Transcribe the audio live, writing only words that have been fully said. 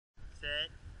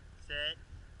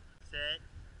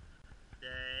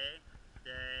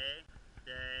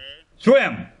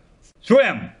swim,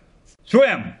 swim,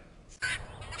 swim.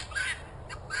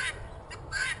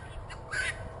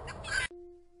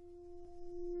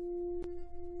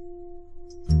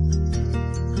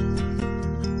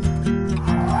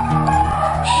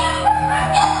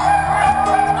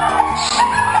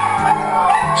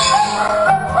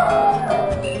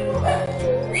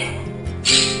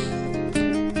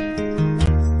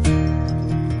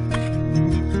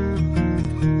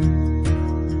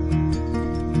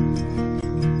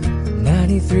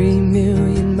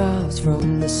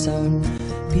 From the sun,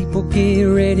 people get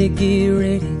ready,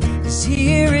 'cause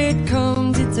here it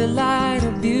comes. It's a light,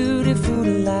 a beautiful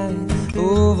light,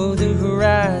 over the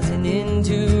horizon,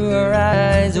 into our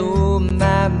eyes. Oh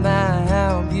my, my,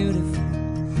 how beautiful.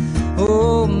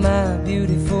 Oh my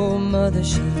beautiful mother,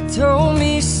 she told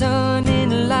me, son,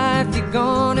 in life you're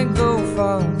gonna go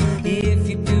far. If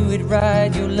you do it right,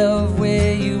 you'll love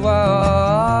where you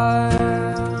are.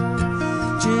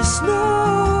 Just know,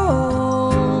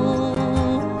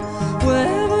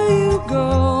 wherever you go,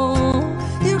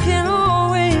 you can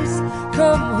always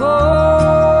come home.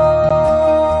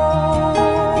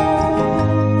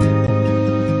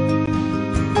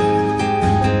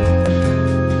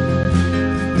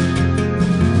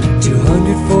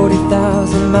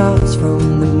 240,000 miles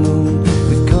from the moon,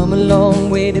 we've come a long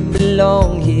way to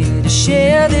belong here, to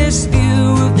share this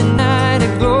view of the night, a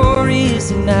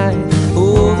glorious night.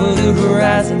 Over the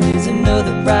horizon there's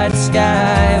another bright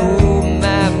sky. Oh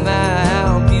my, my,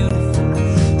 how beautiful.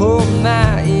 Oh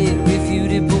my,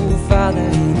 irrefutable father,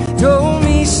 he told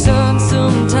me, son,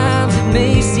 sometimes it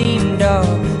may seem dark,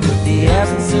 but the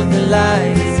absence of the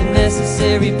light is a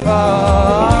necessary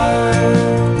part.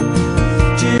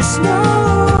 Just know,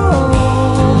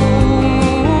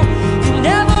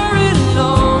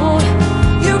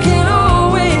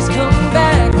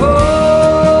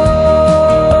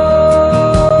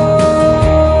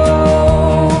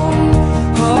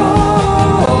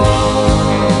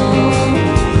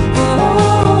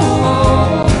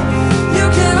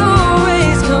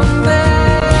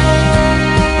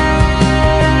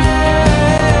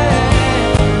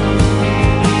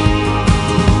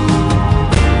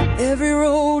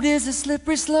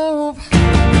 slippery slope.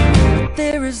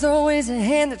 There is always a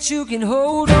hand that you can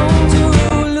hold on to.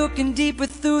 Looking deeper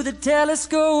through the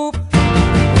telescope,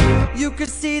 you could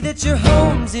see that your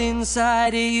home's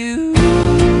inside of you.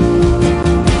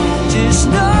 Just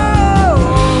know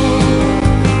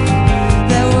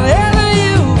that wherever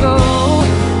you go,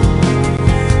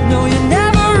 no, you're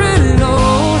never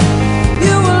alone.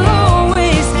 You will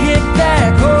always get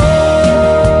back home.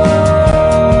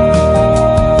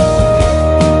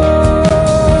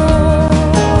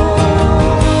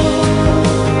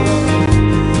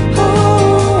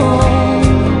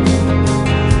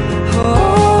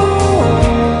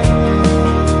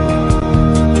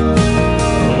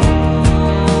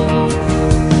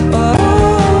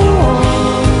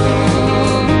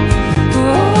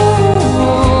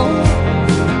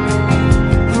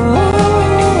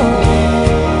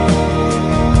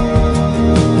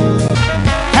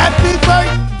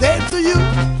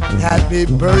 Happy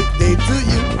birthday to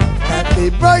you. Happy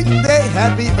birthday,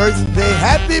 happy birthday,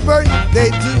 happy birthday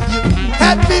to you.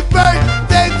 Happy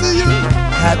birthday to you.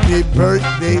 Happy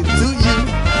birthday to you.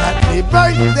 Happy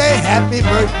birthday, happy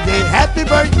birthday, happy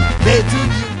birthday to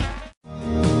you.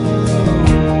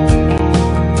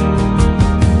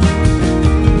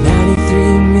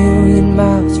 93 million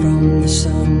miles from the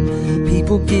sun,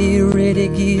 people get ready,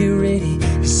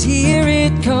 'cause here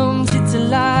it comes. It's a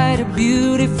light, a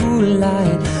beautiful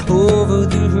light, over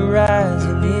the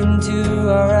horizon, into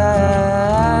our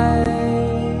eyes.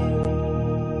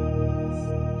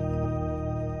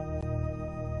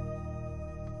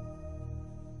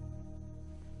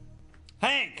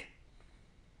 Hank!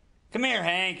 Come here,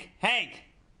 Hank! Hank!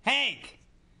 Hank!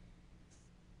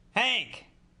 Hank!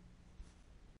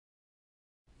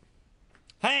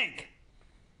 Hank!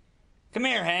 Come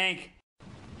here, Hank!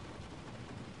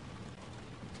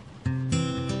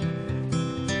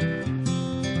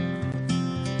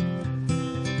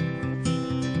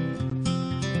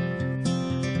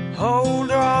 Hold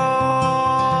on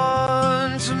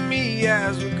to me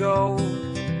as we go,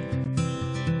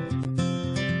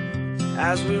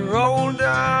 as we roll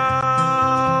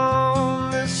down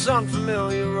this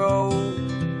unfamiliar road.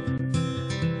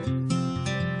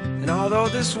 And although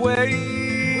this wave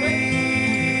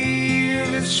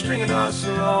is stringing us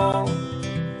along,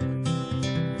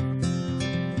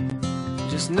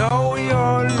 just know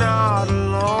you're not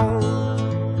alone.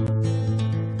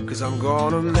 'Cause I'm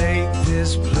gonna make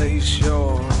this place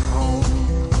your home.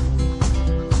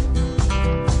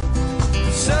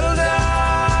 Settle down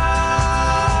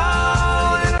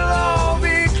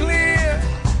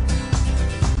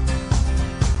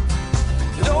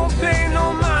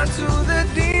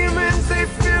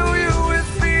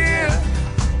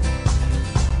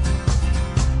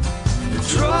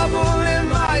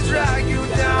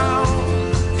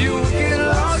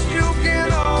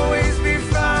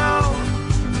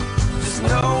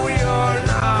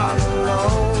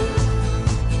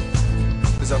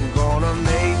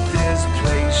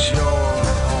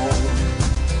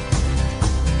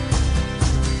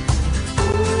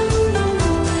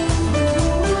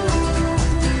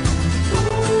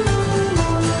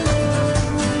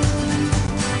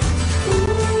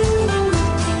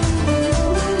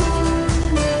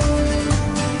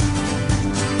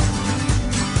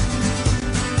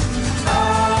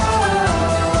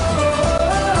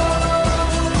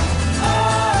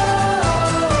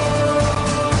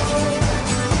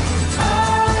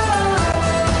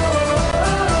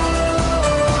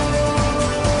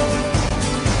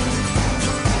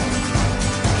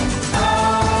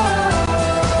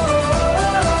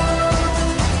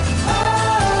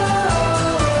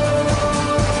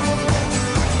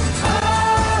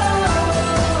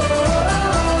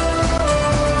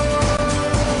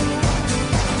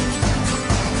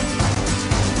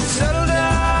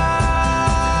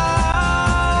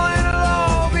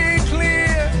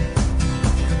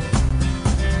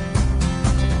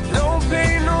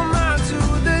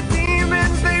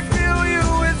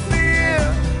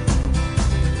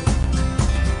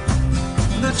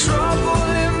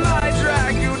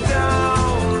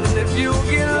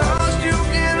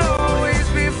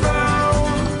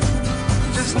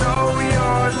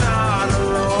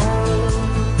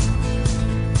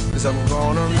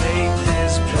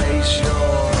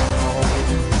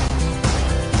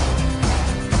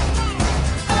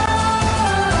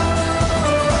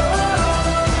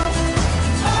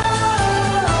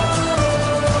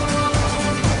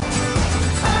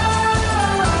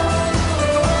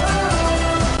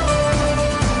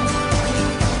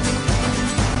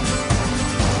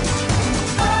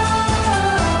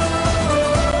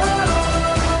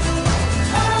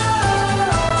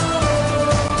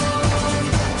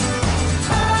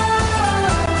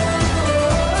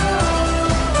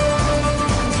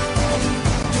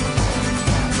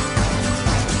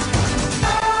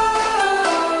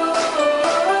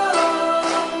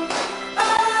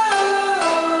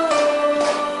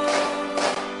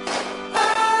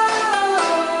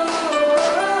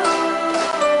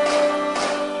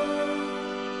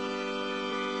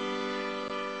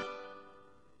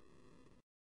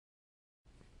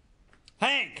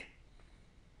Hank!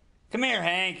 Come here,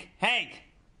 Hank! Hank!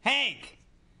 Hank!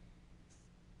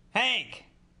 Hank!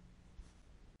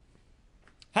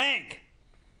 Hank!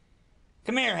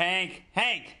 Come here, Hank!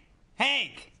 Hank!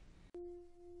 Hank!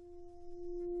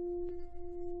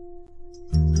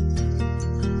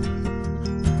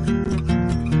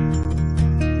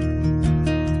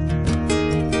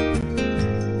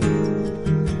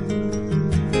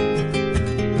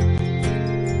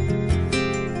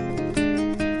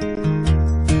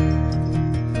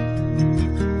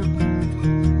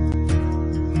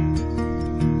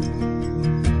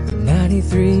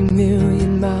 Three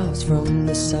million miles from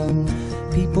the sun.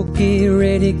 People get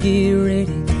ready,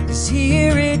 'cause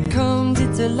here it comes.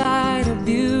 It's a light, a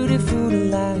beautiful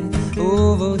light,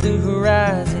 over the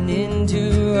horizon,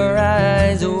 into our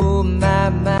eyes. Oh my,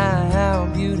 my, how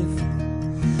beautiful.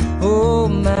 Oh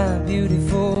my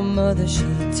beautiful mother, she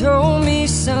told me,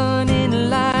 son, in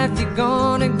life you're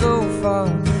gonna go far.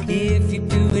 If you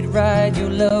do it right,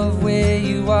 you'll love where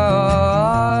you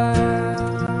are.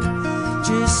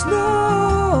 Just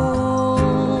know,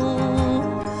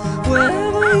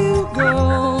 wherever you go,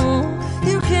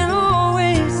 you can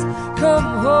always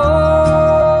come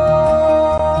home.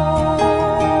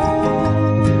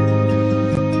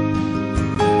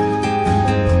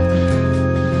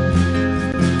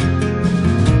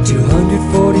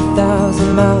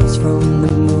 240,000 miles from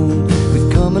the moon,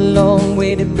 we've come a long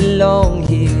way to belong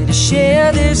here, to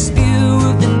share this view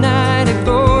of the night, a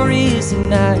glorious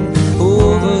night.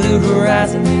 Over the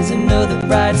horizon is another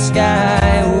bright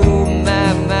sky. Oh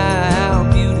my, my, how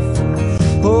beautiful.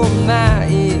 Oh my,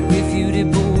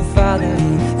 irrefutable Father,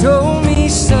 he told me,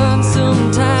 son,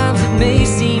 sometimes it may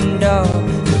seem dark,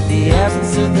 but the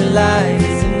absence of the light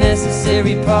is a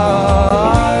necessary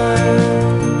part.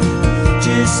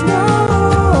 Just know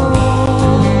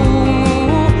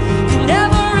you're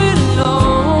never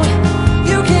alone.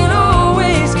 You can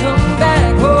always come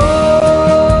back home.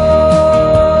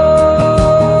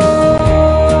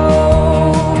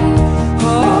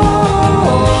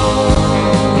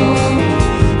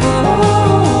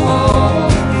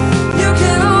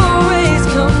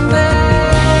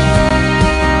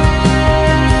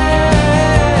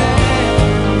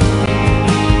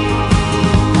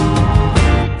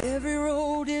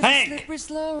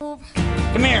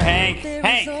 Come here, Hank. There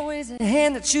Hank! is always a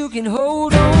hand that you can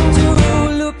hold on to.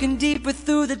 Looking deeper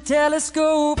through the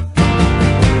telescope,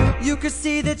 you can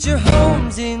see that your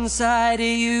home's inside of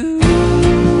you.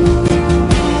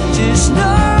 Just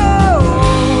know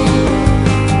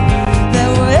that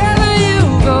wherever you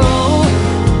go,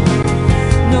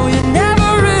 no, you're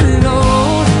never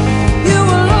alone. You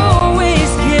will always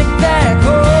get back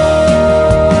home.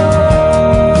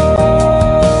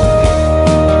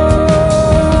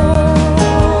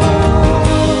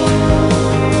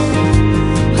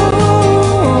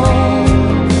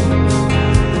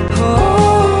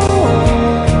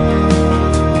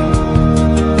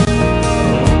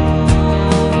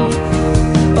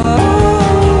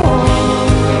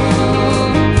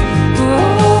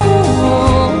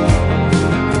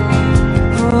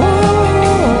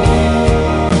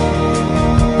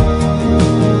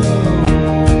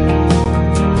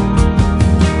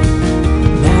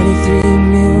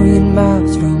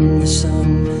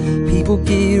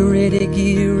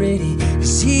 Get ready,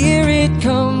 'cause here it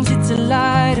comes. It's a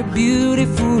light, a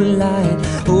beautiful light,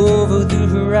 over the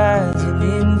horizon,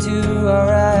 into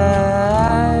our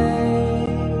eyes.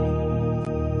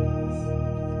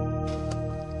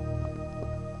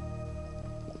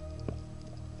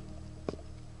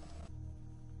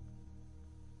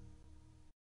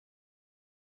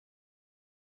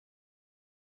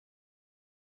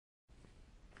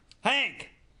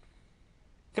 Hank!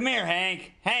 Come here,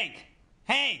 Hank! Hank!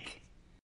 Hank!